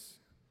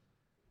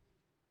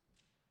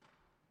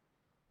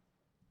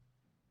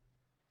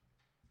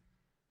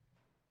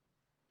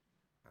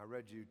I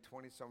read you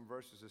 20-some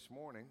verses this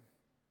morning,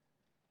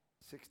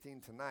 16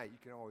 tonight. You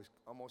can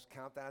almost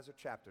count that as a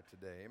chapter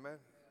today. Amen?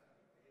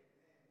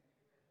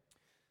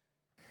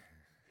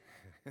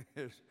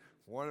 There's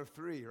one of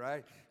three,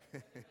 right?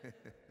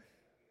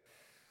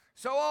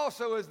 So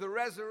also is the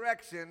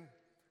resurrection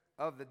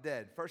of the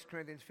dead. 1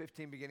 Corinthians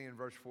 15, beginning in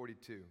verse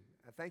 42.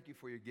 I thank you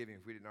for your giving,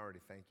 if we didn't already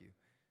thank you.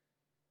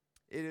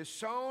 It is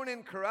sown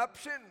in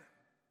corruption,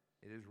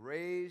 it is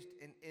raised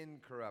in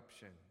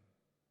incorruption.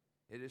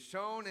 It is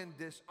sown in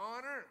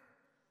dishonor,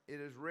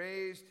 it is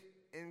raised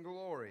in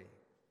glory.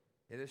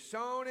 It is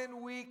sown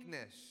in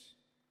weakness,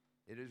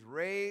 it is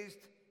raised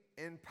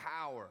in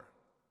power.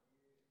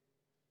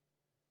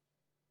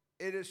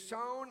 It is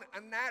sown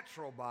a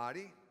natural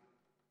body,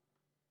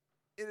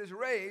 it is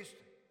raised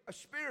a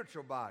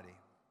spiritual body.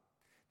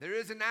 There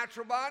is a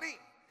natural body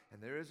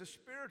and there is a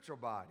spiritual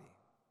body.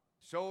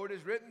 So it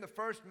is written, the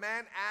first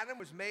man, Adam,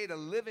 was made a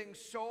living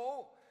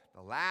soul.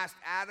 The last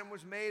Adam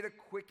was made a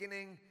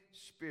quickening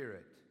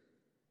spirit.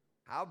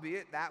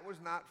 Howbeit, that was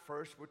not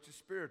first which is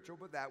spiritual,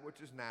 but that which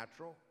is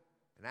natural,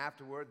 and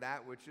afterward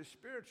that which is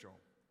spiritual.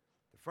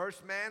 The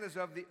first man is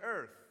of the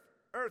earth,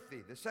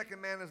 earthy. The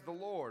second man is the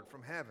Lord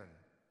from heaven.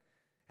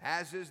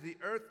 As is the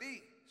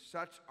earthy,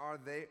 such are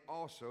they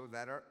also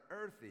that are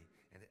earthy.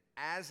 And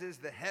as is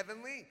the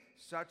heavenly,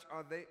 such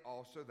are they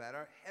also that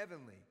are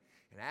heavenly.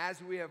 And as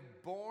we have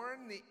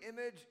borne the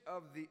image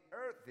of the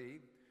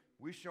earthy,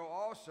 we shall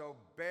also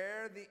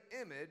bear the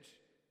image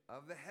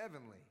of the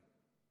heavenly.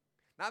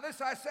 Now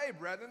this I say,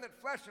 brethren,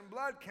 that flesh and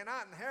blood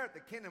cannot inherit the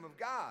kingdom of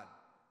God,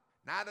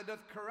 neither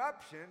doth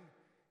corruption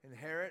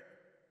inherit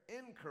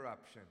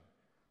incorruption.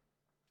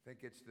 I think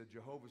it's the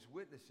Jehovah's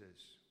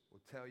Witnesses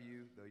will tell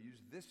you, they'll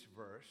use this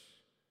verse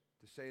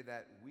to say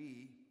that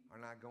we are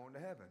not going to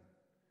heaven.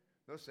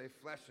 They'll say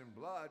flesh and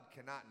blood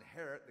cannot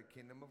inherit the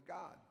kingdom of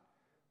God.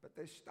 But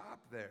they stop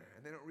there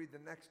and they don't read the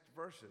next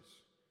verses.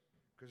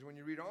 Because when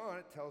you read on,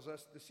 it tells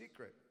us the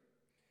secret.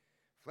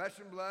 Flesh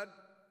and blood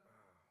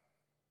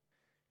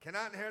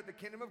cannot inherit the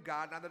kingdom of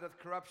God, neither doth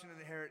corruption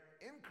inherit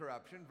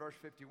incorruption. Verse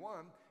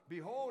 51,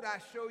 behold, I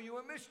show you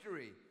a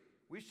mystery.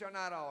 We shall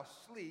not all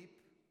sleep,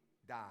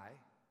 die,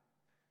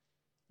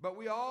 but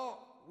we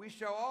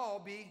shall all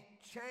be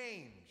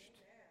changed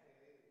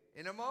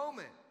in a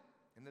moment,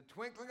 in the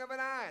twinkling of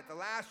an eye, at the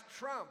last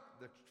trump.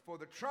 For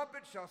the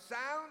trumpet shall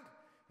sound,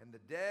 and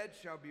the dead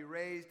shall be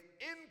raised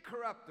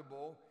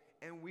incorruptible,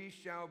 and we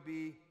shall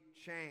be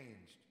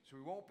changed. So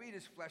we won't be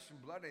this flesh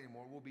and blood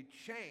anymore. We'll be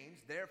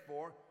changed.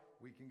 Therefore,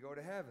 we can go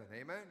to heaven.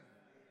 Amen?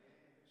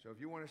 So if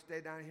you want to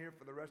stay down here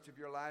for the rest of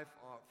your life,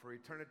 for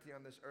eternity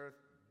on this earth,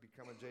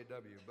 become a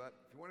JW. But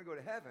if you want to go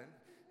to heaven,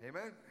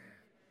 amen?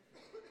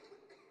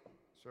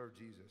 Serve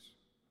Jesus.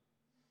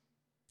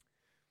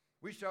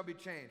 We shall be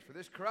changed. For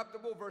this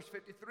corruptible, verse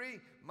 53,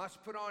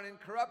 must put on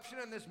incorruption,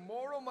 and this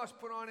mortal must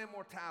put on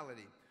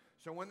immortality.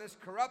 So when this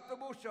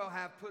corruptible shall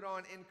have put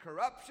on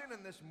incorruption,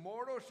 and this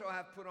mortal shall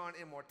have put on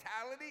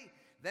immortality,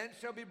 then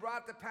shall be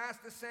brought to pass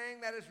the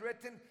saying that is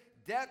written,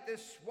 death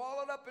is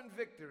swallowed up in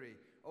victory.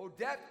 O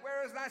death,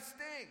 where is thy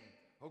sting?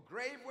 O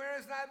grave, where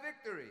is thy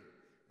victory?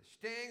 The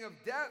sting of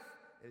death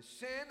is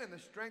sin, and the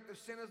strength of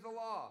sin is the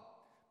law.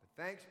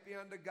 But thanks be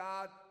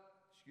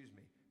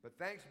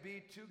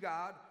to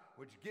God,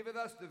 which giveth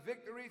us the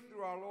victory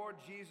through our Lord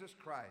Jesus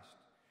Christ.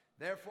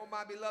 Therefore,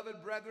 my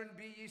beloved brethren,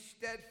 be ye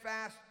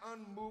steadfast,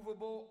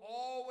 unmovable,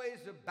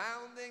 always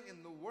abounding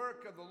in the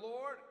work of the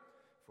Lord,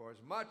 for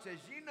as much as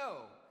ye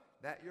know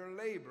that your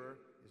labor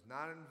is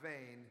not in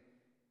vain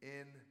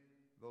in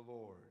the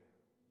Lord.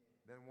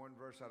 Then one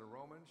verse out of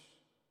Romans.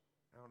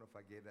 I don't know if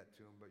I gave that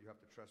to them, but you have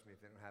to trust me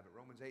if they don't have it.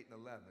 Romans 8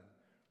 and 11.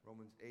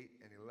 Romans 8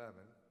 and 11.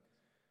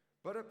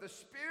 But if the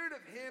spirit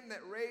of him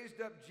that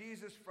raised up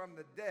Jesus from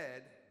the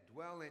dead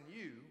dwell in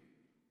you,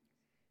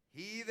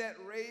 he that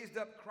raised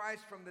up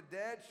Christ from the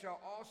dead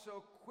shall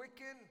also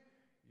quicken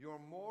your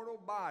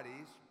mortal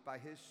bodies by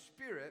his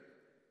Spirit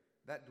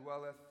that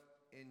dwelleth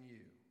in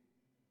you.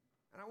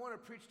 And I want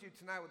to preach to you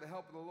tonight with the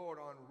help of the Lord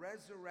on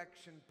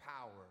resurrection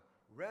power.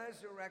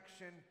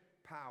 Resurrection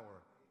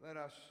power. Let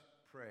us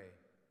pray.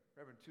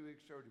 Reverend Tuig,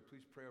 sir, would you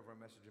please pray over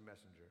our message and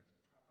messenger?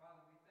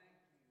 Father, we thank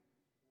you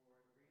for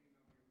the reading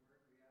of your word.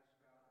 We ask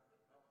God to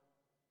help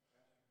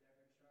Pastor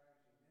Devonshire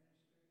as he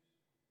ministers.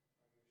 By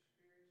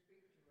your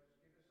Spirit, speak to us.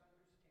 Give us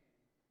understanding. We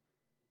pray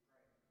in Christ's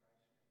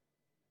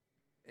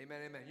name.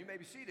 Amen, amen. You may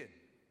be seated.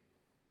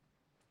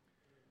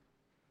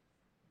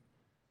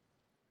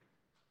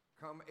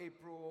 Come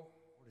April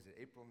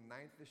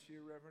 9th this year,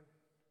 Reverend?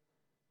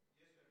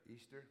 Yes, sir.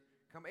 Easter.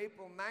 Come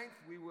April 9th,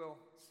 we will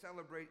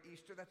celebrate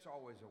Easter. That's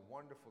always a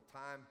wonderful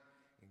time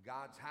in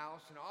God's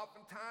house. And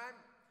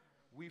oftentimes,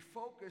 we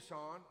focus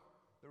on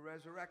the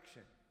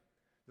resurrection.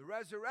 The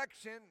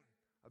resurrection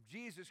of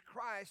Jesus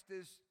Christ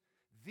is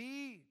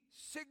the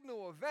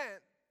signal event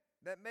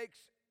that makes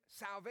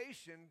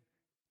salvation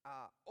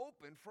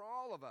open for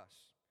all of us.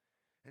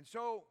 And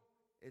so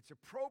it's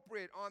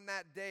appropriate on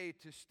that day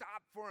to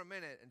stop for a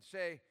minute and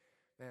say,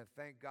 man,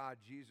 thank God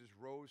Jesus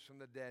rose from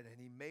the dead and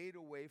he made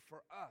a way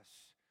for us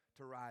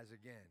to rise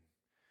again.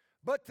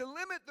 But to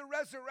limit the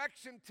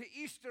resurrection to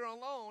Easter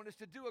alone is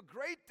to do a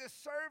great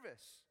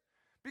disservice,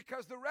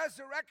 because the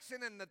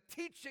resurrection and the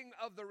teaching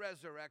of the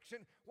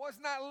resurrection was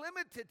not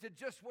limited to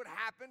just what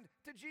happened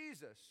to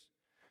Jesus.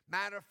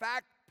 Matter of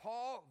fact,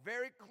 Paul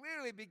very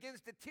clearly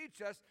begins to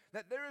teach us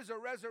that there is a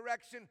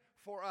resurrection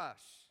for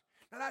us.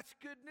 Now that's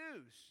good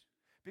news,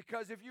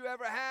 because if you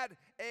ever had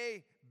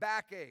a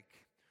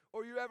backache,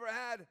 or you ever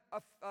had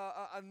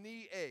a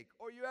knee ache,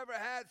 or you ever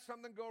had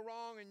something go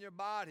wrong in your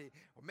body,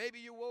 or maybe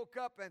you woke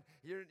up and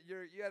you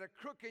had a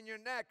crook in your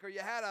neck, or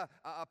you had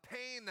a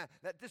pain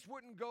that just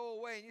wouldn't go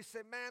away, and you say,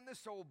 man,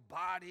 this old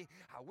body,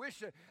 I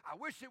wish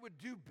it would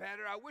do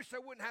better. I wish I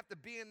wouldn't have to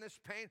be in this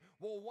pain.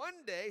 Well,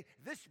 one day,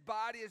 this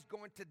body is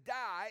going to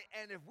die,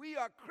 and if we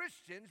are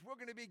Christians, we're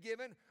going to be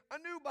given a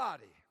new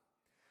body,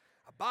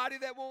 a body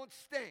that won't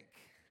stink.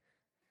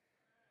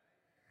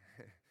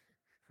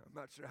 I'm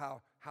not sure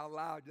how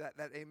loud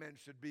that amen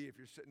should be if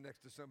you're sitting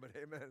next to somebody.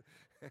 Amen.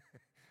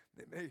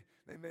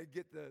 they may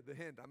get the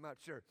hint. I'm not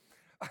sure.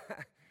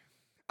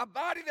 A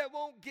body that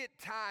won't get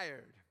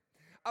tired.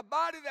 A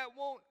body that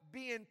won't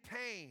be in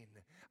pain.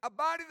 A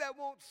body that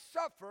won't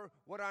suffer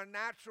what our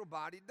natural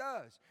body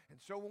does. And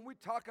so when we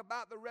talk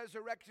about the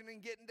resurrection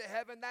and getting to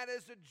heaven, that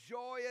is a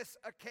joyous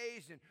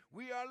occasion.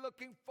 We are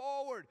looking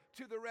forward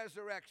to the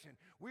resurrection.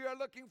 We are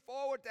looking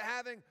forward to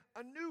having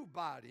a new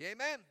body.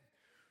 Amen.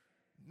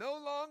 No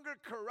longer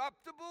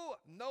corruptible,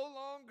 no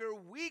longer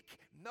weak,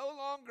 no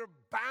longer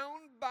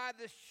bound by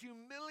this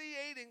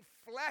humiliating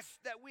flesh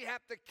that we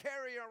have to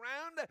carry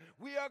around.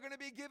 We are going to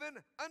be given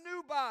a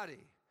new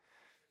body.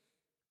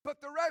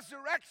 But the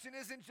resurrection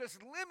isn't just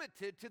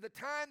limited to the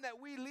time that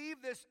we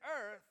leave this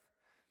earth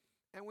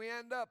and we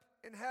end up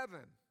in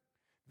heaven.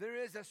 There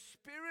is a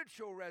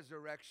spiritual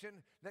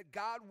resurrection that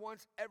God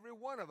wants every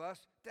one of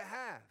us to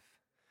have.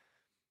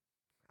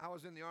 I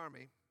was in the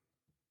Army.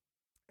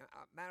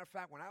 Matter of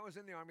fact, when I was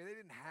in the Army, they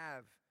didn't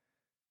have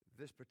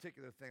this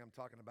particular thing I'm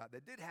talking about.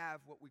 They did have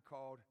what we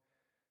called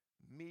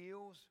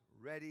meals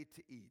ready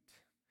to eat.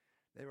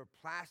 They were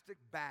plastic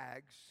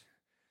bags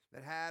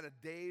that had a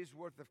day's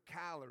worth of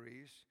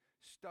calories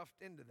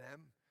stuffed into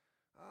them.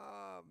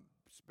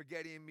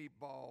 Spaghetti and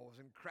meatballs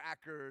and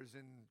crackers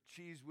and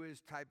Cheese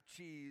Whiz type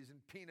cheese and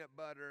peanut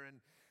butter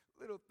and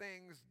little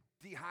things,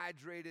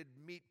 dehydrated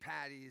meat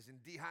patties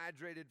and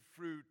dehydrated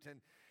fruit,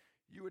 and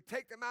you would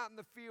take them out in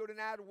the field and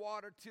add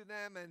water to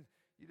them, and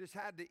you just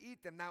had to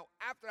eat them. Now,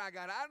 after I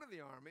got out of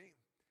the Army,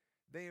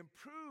 they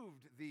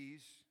improved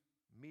these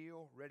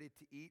meal ready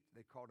to eat.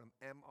 They called them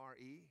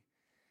MRE,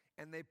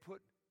 and they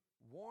put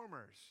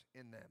warmers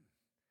in them.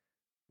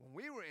 When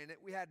we were in it,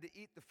 we had to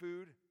eat the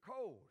food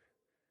cold.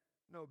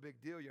 No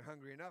big deal. You're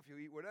hungry enough, you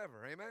eat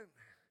whatever. Amen?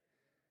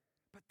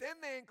 But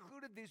then they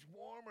included these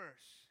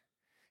warmers,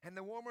 and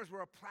the warmers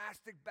were a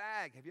plastic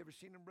bag. Have you ever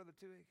seen them, Brother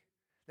Tuvig?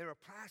 They were a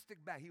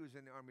plastic bag. He was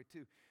in the Army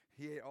too.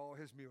 He ate all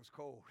his meals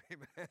cold.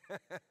 Amen.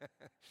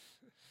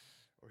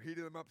 Or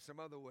heated them up some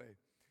other way.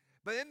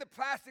 But in the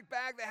plastic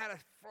bag, they had a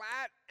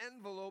flat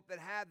envelope that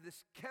had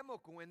this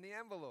chemical in the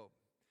envelope.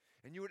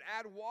 And you would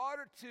add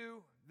water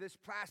to this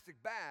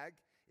plastic bag.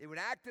 It would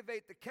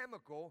activate the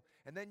chemical,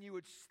 and then you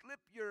would slip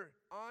your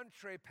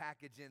entree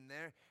package in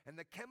there, and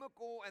the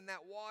chemical and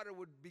that water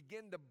would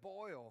begin to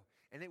boil,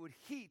 and it would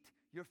heat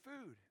your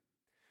food.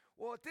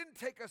 Well, it didn't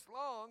take us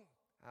long.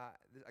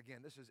 Again,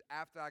 this is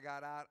after I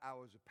got out. I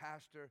was a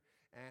pastor,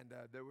 and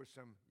there were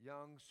some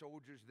young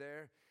soldiers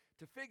there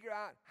to figure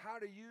out how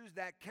to use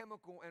that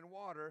chemical and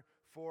water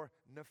for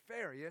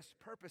nefarious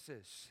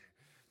purposes.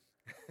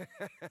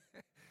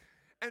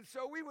 And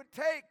so we would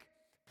take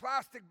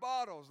plastic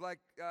bottles, like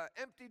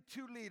empty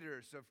 2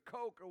 liters of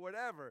Coke or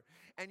whatever,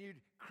 and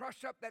you'd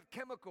crush up that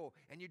chemical,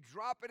 and you'd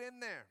drop it in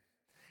there.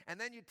 And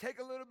then you take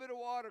a little bit of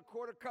water,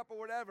 quarter cup or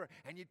whatever,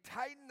 and you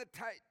tighten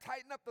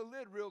up the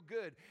lid real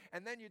good.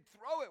 And then you'd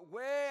throw it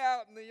way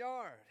out in the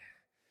yard.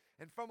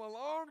 And from a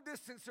long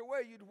distance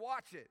away, you'd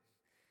watch it.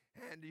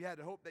 And you had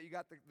to hope that you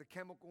got the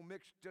chemical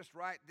mixed just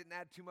right, didn't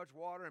add too much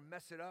water and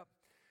mess it up.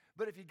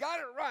 But if you got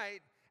it right,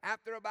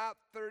 after about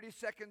 30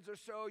 seconds or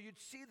so, you'd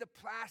see the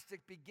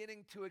plastic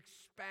beginning to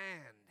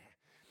expand.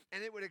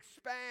 And it would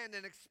expand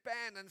and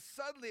expand, and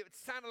suddenly it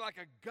sounded like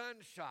a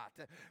gunshot.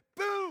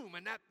 Boom!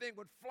 And that thing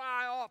would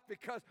fly off,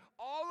 because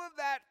all of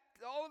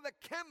the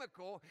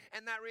chemical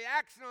and that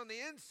reaction on the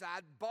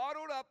inside,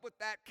 bottled up with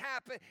that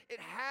cap, it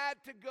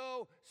had to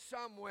go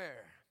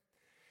somewhere.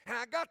 And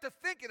I got to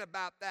thinking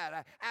about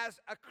that as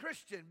a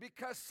Christian,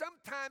 because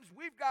sometimes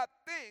we've got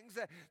things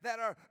that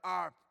are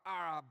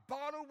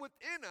bottled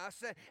within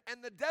us,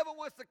 and the devil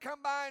wants to come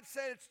by and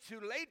say, it's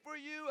too late for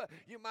you,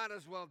 you might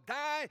as well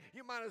die,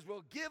 you might as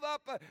well give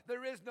up,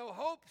 there is no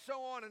hope,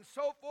 so on and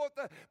so forth.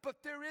 But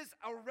there is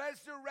a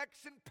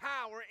resurrection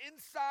power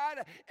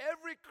inside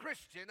every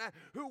Christian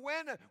who,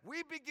 when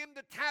we begin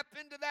to tap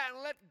into that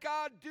and let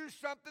God do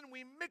something,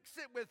 we mix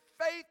it with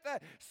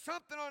faith,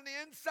 something on the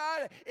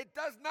inside, it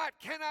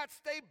cannot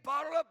stay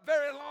bottled up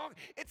very long.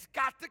 It's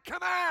got to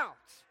come out.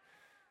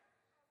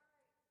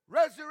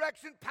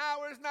 Resurrection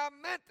power is not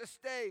meant to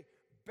stay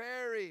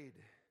buried.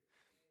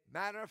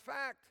 Matter of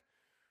fact,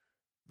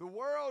 The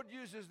world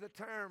uses the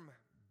term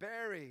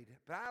buried,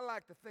 but I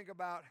like to think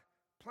about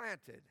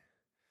planted.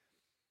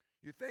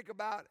 You think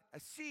about a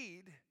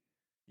seed,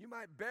 you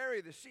might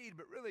bury the seed,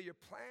 but really you're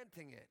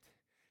planting it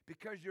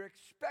because you're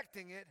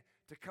expecting it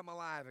to come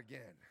alive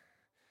again.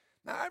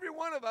 Now, every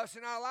one of us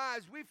in our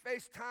lives, we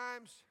face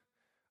times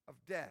of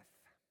death.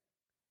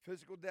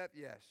 Physical death,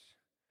 yes.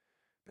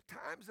 But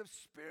times of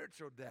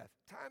spiritual death,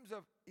 times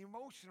of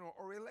emotional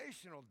or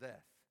relational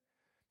death.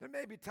 There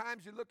may be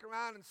times you look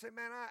around and say,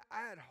 man,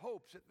 I had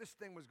hopes that this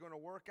thing was going to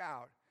work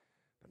out,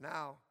 but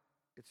now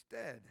it's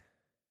dead.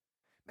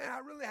 Man, I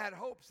really had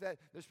hopes that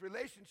this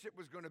relationship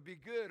was going to be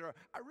good, or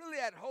I really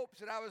had hopes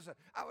that I was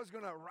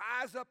going to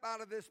rise up out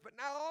of this, but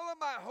now all of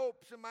my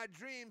hopes and my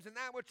dreams and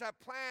that which I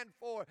planned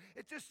for,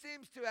 it just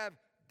seems to have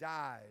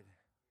died.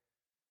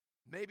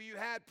 Maybe you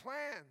had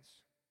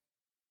plans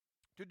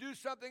to do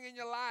something in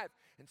your life,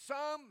 and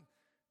some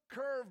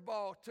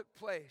curveball took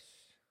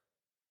place.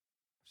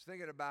 I was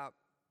thinking about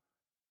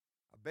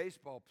a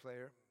baseball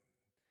player.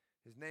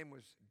 His name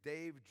was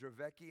Dave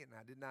Dravecky, and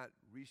I did not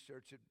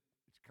research it.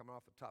 It's coming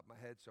off the top of my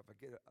head, so if I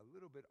get a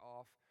little bit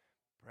off,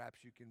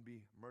 perhaps you can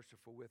be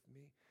merciful with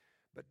me.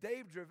 But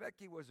Dave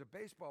Dravecky was a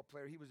baseball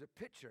player. He was a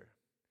pitcher,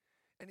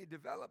 and he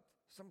developed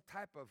some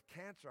type of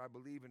cancer, I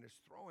believe, in his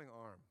throwing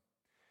arm.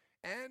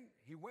 And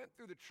he went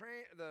through the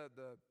treatment,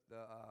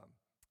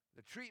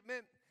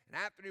 and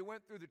after he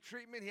went through the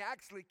treatment, he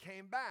actually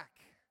came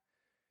back,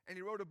 and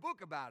he wrote a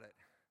book about it.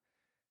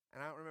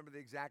 And I don't remember the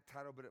exact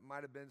title, but it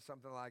might have been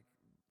something like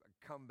A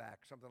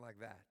Comeback, something like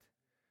that.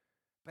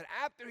 But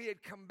after he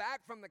had come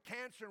back from the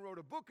cancer and wrote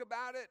a book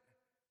about it,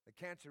 the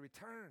cancer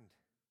returned,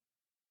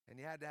 and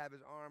he had to have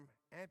his arm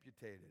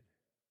amputated.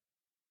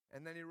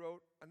 And then he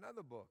wrote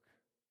another book,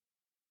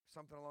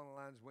 something along the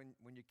lines when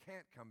you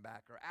can't come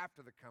back, or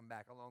after the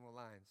comeback, along the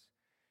lines.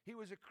 He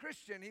was a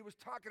Christian. He was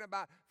talking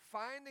about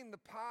finding the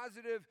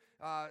positive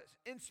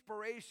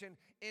inspiration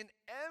in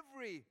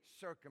every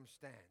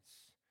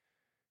circumstance.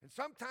 And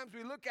sometimes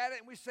we look at it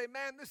and we say,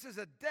 man, this is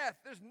a death.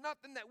 There's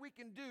nothing that we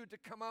can do to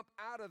come up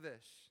out of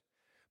this.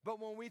 But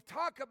when we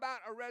talk about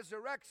a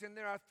resurrection,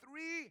 there are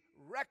three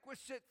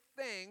requisite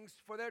things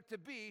for there to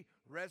be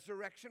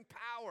resurrection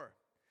power.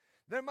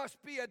 There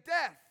must be a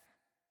death.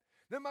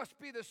 There must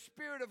be the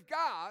Spirit of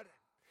God,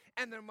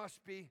 and there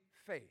must be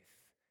faith.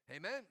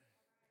 Amen?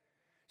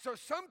 So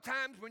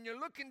sometimes when you're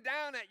looking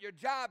down at your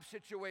job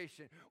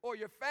situation, or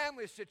your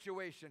family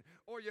situation,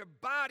 or your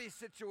body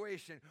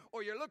situation,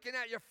 or you're looking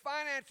at your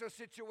financial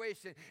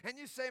situation, and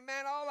you say,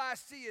 man, all I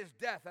see is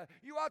death,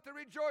 you ought to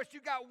rejoice.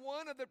 You got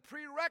one of the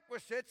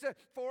prerequisites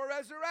for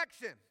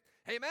resurrection.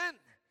 Amen?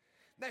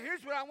 Now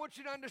here's what I want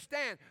you to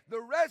understand.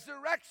 The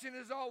resurrection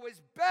is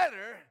always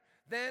better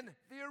than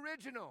the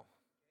original.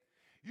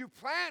 You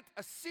plant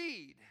a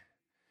seed,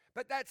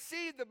 but that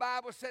seed, the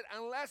Bible said,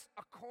 unless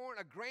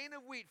a grain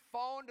of wheat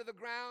fall into the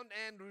ground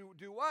and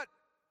do what?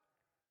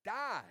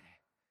 Die.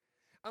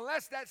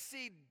 Unless that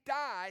seed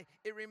die,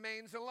 it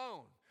remains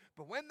alone.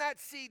 But when that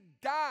seed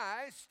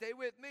dies, stay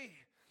with me,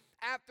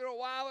 after a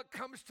while it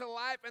comes to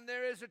life, and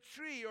there is a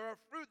tree or a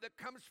fruit that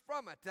comes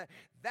from it.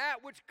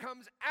 That which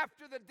comes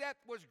after the death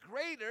was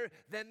greater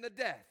than the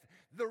death.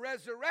 The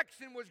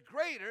resurrection was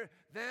greater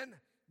than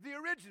the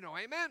original.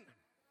 Amen?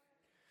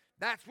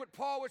 That's what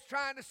Paul was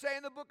trying to say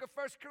in the book of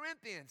 1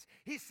 Corinthians.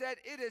 He said,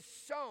 it is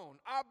sown,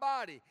 our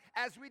body,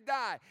 as we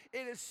die,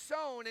 it is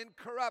sown in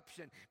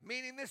corruption,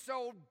 meaning this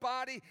old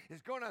body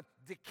is going to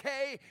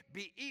decay,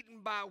 be eaten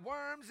by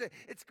worms,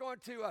 it's going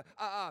to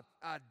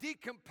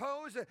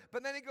decompose,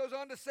 but then he goes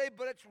on to say,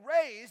 but it's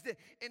raised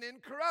in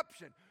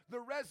incorruption.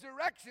 The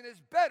resurrection is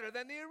better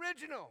than the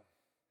original.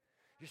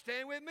 You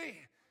staying with me?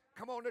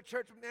 Come on to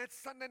church, man. It's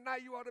Sunday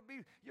night. You ought to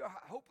be,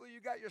 hopefully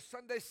you got your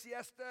Sunday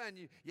siesta and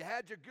you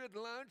had your good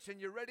lunch and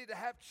you're ready to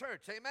have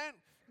church. Amen?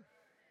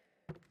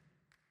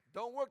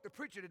 Don't work the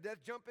preacher to death.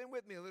 Jump in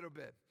with me a little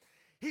bit.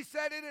 He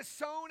said it is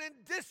sown in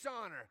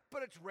dishonor,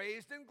 but it's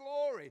raised in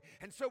glory.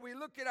 And so we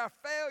look at our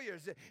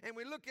failures and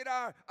we look at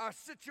our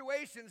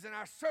situations and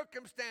our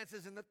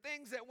circumstances and the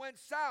things that went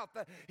south.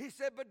 He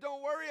said, but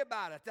don't worry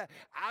about it.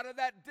 Out of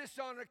that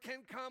dishonor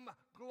can come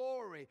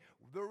glory.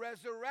 The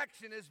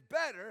resurrection is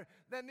better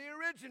than the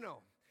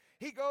original.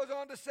 He goes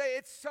on to say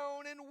it's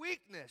sown in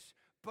weakness,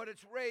 but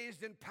it's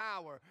raised in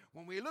power.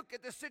 When we look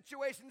at the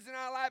situations in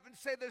our life and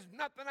say there's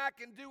nothing I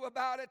can do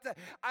about it,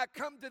 I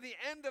come to the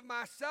end of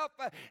myself,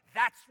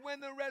 that's when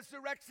the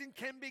resurrection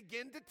can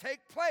begin to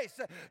take place.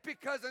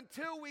 Because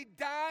until we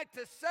die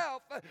to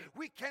self,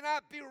 we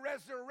cannot be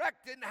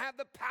resurrected and have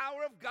the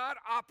power of God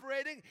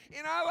operating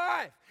in our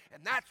life.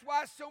 And that's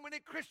why so many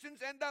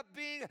Christians end up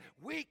being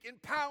weak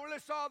and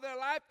powerless all their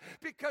life,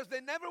 because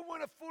they never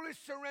want to fully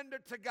surrender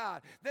to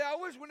God. They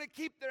always want to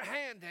keep their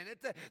hand in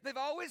it. They've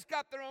always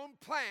got their own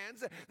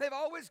plans. They've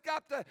always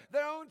got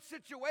their own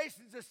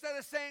situations. Instead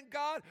of saying,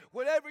 God,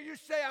 whatever you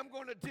say, I'm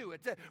going to do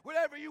it.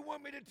 Whatever you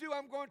want me to do,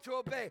 I'm going to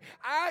obey.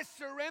 I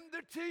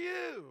surrender to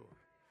you.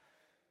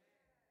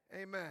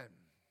 Amen.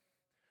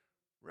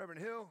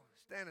 Reverend Hill,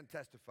 stand and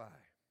testify.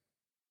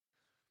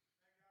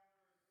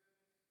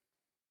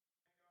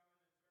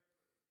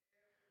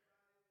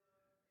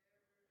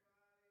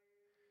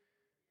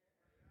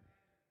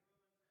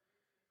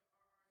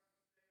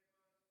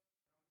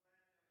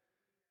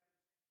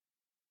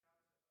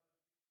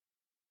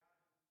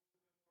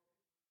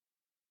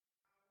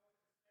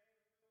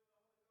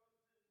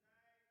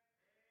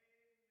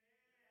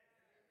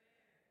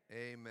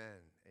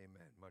 Amen.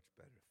 Amen. Much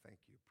better. Thank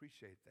you.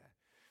 Appreciate that.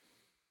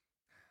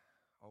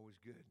 Always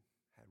good.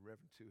 Had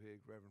Reverend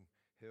Tuhig, Reverend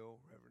Hill,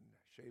 Reverend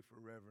Schaefer,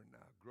 Reverend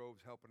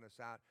Groves helping us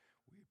out.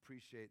 We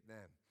appreciate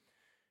them.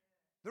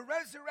 The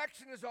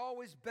resurrection is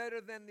always better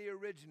than the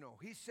original.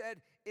 He said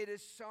it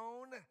is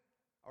sown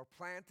or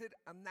planted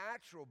a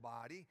natural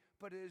body,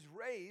 but it is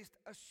raised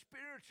a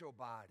spiritual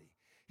body.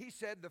 He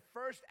said the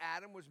first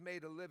Adam was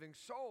made a living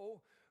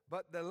soul,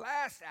 but the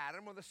last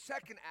Adam, or the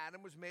second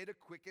Adam, was made a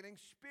quickening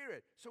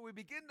spirit. So we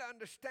begin to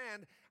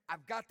understand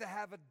I've got to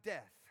have a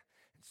death.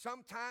 And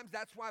sometimes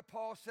that's why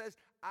Paul says,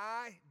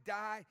 I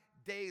die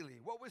daily.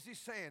 What was he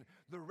saying?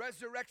 The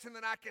resurrection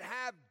that I can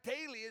have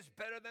daily is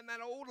better than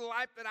that old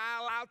life that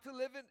I allowed to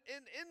live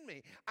in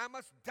me. I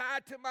must die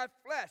to my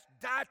flesh,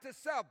 die to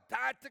self,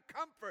 die to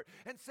comfort,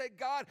 and say,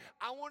 God,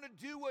 I want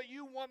to do what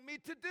you want me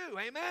to do.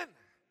 Amen?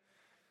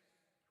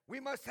 We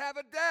must have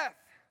a death,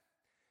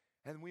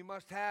 and we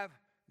must have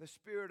the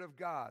Spirit of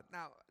God.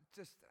 Now,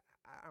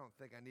 I don't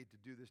think I need to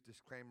do this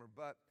disclaimer,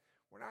 but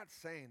we're not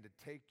saying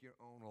to take your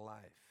own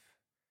life.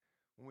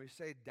 When we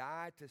say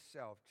die to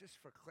self,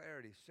 just for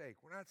clarity's sake,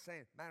 we're not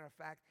saying, matter of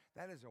fact,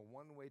 that is a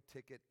one-way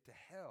ticket to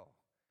hell.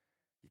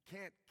 You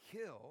can't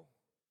kill,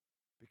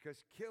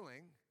 because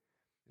killing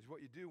is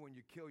what you do when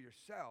you kill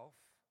yourself.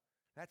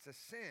 That's a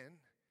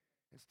sin,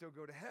 and still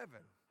go to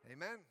heaven.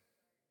 Amen?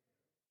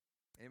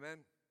 Amen?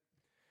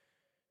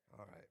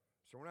 All right,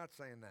 so we're not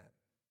saying that.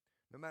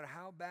 No matter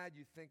how bad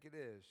you think it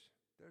is,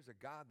 there's a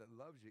God that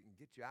loves you and can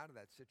get you out of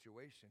that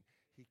situation.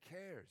 He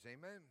cares.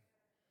 Amen?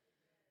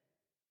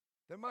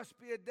 There must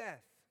be a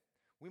death.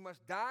 We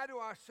must die to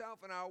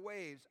ourselves and our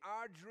ways,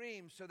 our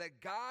dreams, so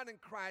that God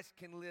and Christ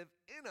can live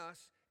in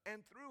us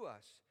and through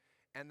us.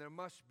 And there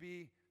must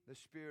be the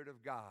Spirit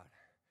of God.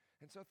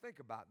 And so think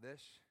about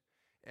this.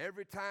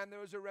 Every time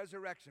there was a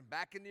resurrection,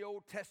 back in the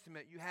Old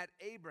Testament, you had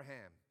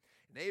Abraham.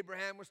 And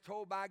Abraham was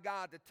told by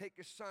God to take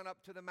his son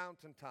up to the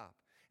mountaintop.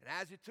 And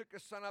as he took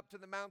his son up to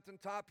the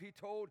mountaintop, he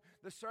told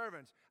the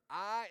servants,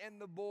 I and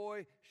the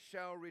boy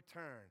shall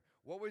return.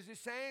 What was he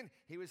saying?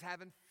 He was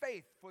having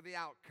faith for the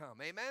outcome.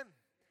 Amen?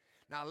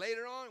 Now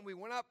later on, we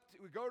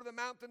go to the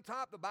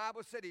mountaintop. The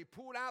Bible said he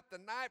pulled out the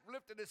knife,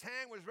 lifted his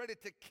hand, was ready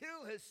to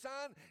kill his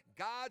son.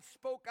 God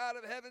spoke out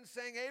of heaven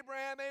saying,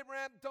 Abraham,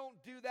 Abraham,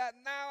 don't do that.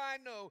 Now I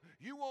know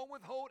you won't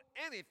withhold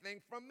anything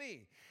from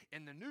me.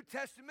 In the New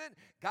Testament,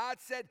 God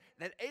said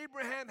that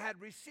Abraham had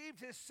received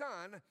his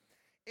son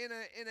in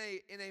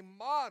a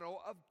model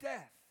of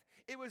death.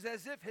 It was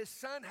as if his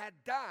son had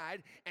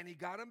died and he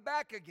got him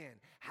back again.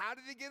 How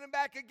did he get him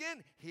back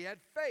again? He had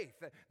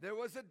faith. There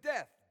was a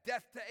death.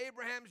 Death to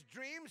Abraham's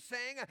dream,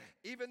 saying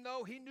even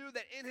though he knew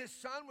that in his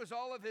son was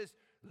all of his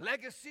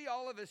legacy,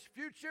 all of his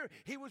future,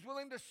 he was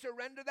willing to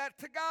surrender that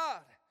to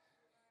God.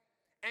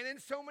 And in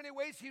so many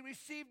ways, he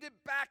received it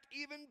back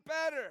even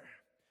better.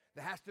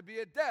 There has to be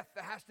a death.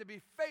 There has to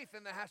be faith,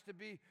 and there has to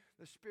be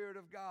the Spirit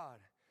of God.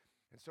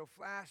 And so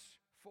flash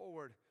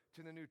forward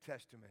to the New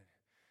Testament.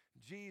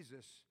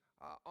 Jesus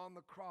on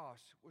the cross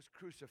was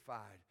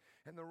crucified,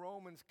 and the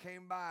Romans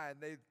came by,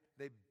 and they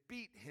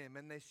beat him,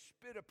 and they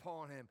spit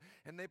upon him,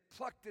 and they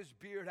plucked his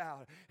beard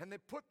out, and they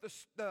put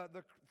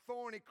the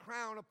thorny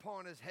crown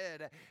upon his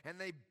head, and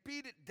they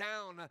beat it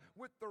down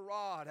with the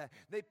rod.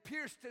 They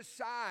pierced his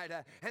side,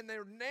 and they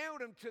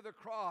nailed him to the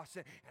cross.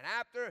 And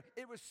after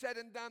it was said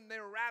and done, they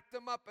wrapped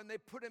him up and they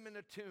put him in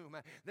a tomb.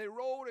 They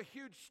rolled a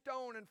huge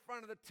stone in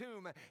front of the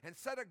tomb and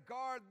set a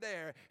guard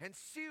there and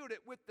sealed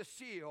it with the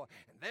seal.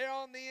 And there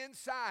on the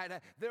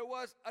inside, there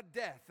was a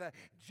death.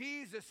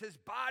 Jesus, his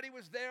body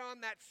was there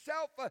on that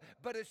shelf,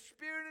 but his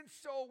spirit and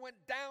soul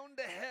went down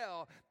to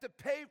hell to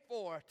pay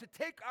for, to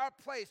take our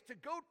place, to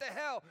go to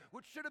hell,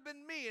 which should have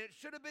been me and it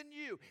should have been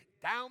you.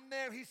 Down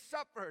there he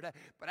suffered,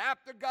 but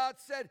after God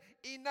said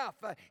enough,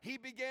 he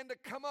began to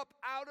come up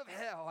out of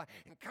hell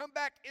and come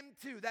back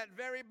into that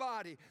very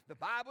body. The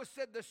Bible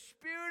said the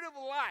Spirit of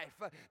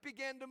life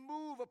began to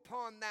move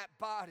upon that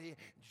body.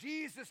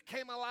 Jesus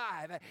came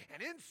alive,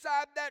 and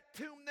inside that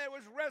tomb there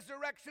was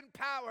resurrection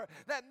power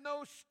that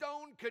no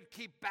stone could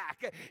keep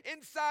back.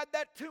 Inside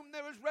that tomb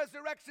there was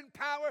resurrection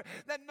power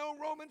that no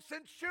Roman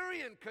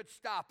centurion could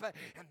stop.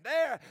 And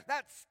there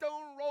that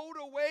stone rolled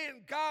away,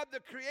 and God the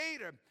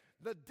Creator,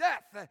 the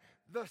death,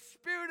 the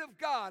Spirit of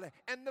God,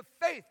 and the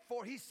faith,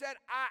 for he said,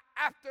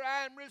 after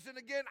I am risen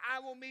again, I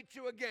will meet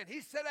you again.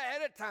 He said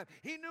ahead of time.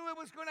 He knew it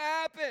was going to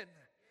happen.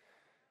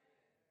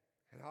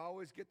 And I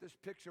always get this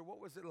picture. What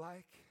was it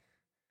like?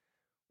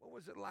 What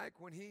was it like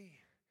when he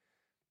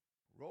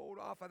rolled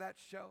off of that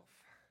shelf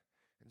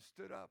and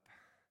stood up,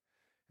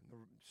 and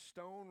the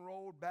stone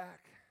rolled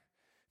back?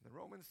 The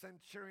Roman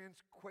centurions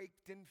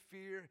quaked in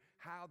fear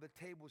how the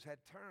tables had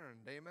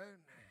turned.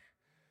 Amen.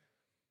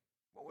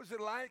 What was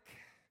it like?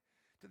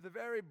 Did the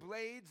very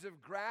blades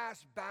of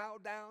grass bow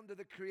down to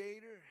the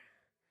Creator?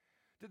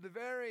 Did the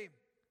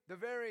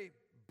very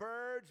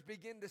birds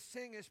begin to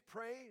sing his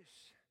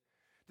praise?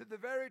 Did the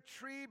very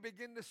tree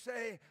begin to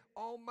say,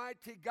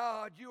 Almighty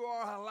God, you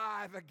are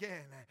alive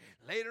again?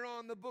 Later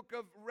on in the book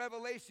of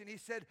Revelation, he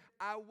said,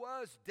 I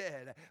was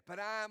dead, but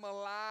I am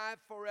alive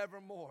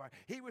forevermore.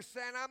 He was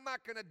saying, I'm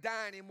not going to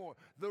die anymore.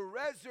 The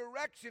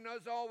resurrection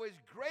is always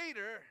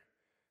greater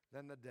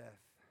than the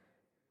death.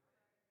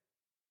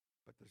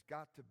 But there's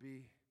got to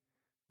be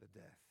the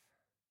death.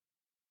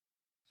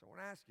 So I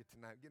want to ask you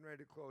tonight, getting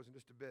ready to close in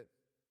just a bit.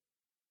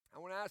 I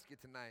want to ask you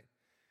tonight,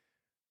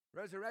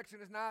 resurrection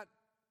is not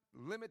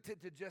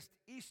limited to just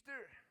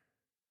Easter.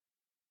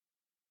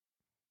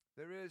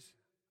 There is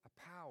a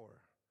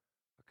power,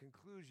 a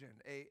conclusion,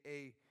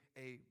 a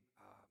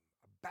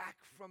back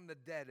from the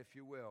dead, if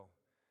you will.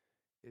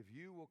 If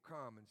you will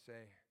come and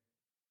say,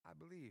 I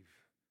believe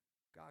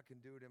God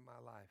can do it in my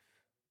life.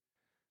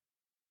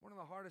 One of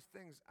the hardest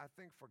things, I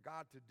think, for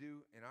God to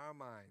do in our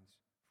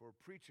minds, for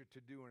a preacher to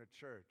do in a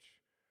church,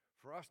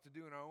 for us to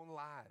do in our own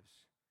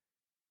lives,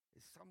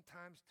 is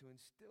sometimes to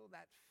instill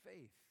that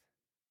faith.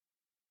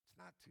 It's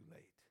not too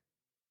late.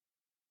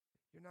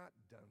 You're not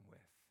done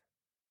with.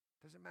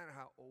 Doesn't matter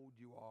how old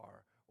you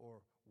are or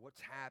what's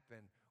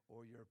happened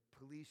or your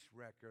police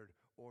record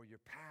or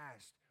your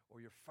past or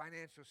your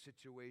financial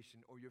situation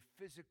or your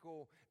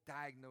physical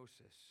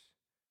diagnosis.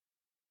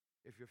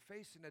 If you're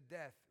facing a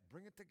death,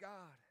 bring it to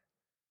God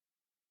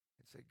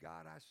and say,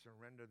 God, I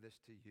surrender this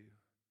to you,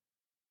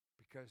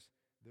 because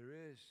there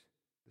is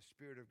the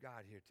Spirit of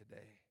God here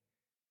today.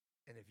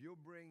 And if you'll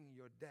bring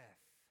your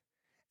death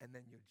and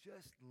then you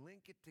just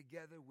link it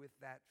together with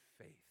that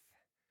faith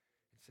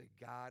and say,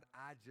 God,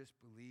 I just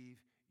believe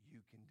you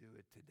can do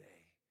it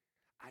today.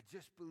 I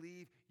just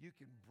believe you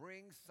can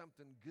bring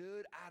something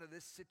good out of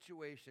this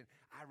situation.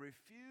 I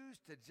refuse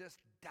to just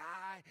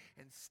die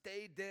and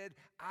stay dead.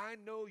 I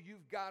know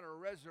you've got a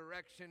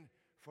resurrection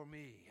for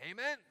me.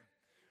 Amen?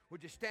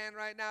 Would you stand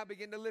right now,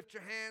 begin to lift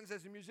your hands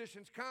as the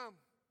musicians come?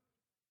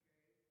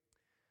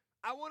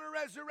 I want a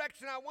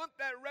resurrection. I want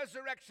that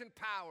resurrection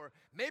power.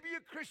 Maybe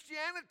your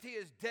Christianity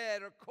is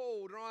dead or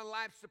cold or on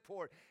life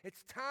support.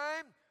 It's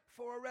time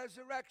for a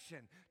resurrection,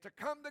 to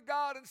come to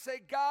God and say,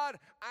 God,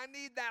 I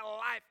need that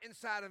life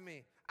inside of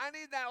me. I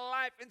need that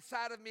life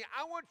inside of me.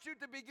 I want you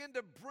to begin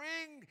to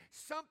bring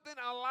something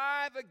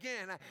alive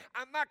again.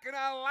 I'm not going to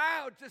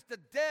allow just a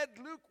dead,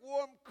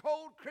 lukewarm,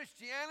 cold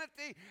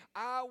Christianity.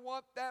 I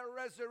want that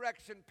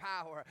resurrection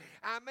power.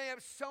 I may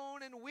have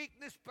sown in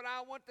weakness, but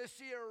I want to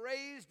see it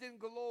raised in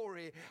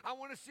glory. I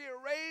want to see it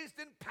raised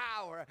in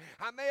power.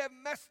 I may have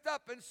messed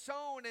up and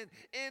sown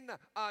in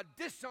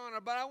dishonor,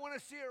 but I want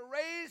to see it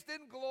raised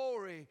in glory.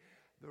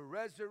 The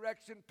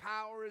resurrection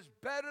power is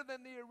better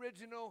than the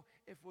original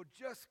if we'll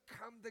just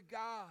come to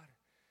God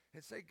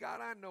and say,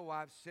 God, I know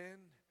I've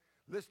sinned.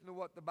 Listen to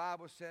what the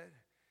Bible said.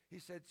 He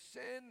said,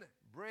 sin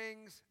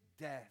brings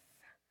death.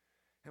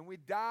 And we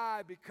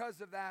die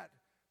because of that.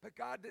 But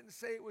God didn't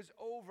say it was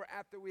over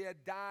after we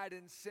had died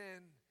in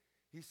sin.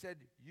 He said,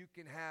 you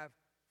can have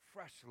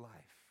fresh life.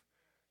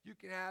 You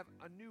can have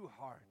a new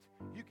heart.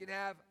 You can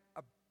have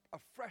a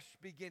fresh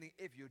beginning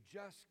if you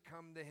just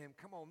come to him.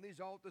 Come on,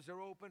 these altars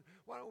are open.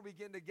 Why don't we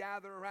begin to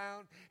gather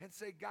around and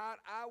say, God,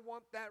 I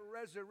want that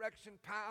resurrection power.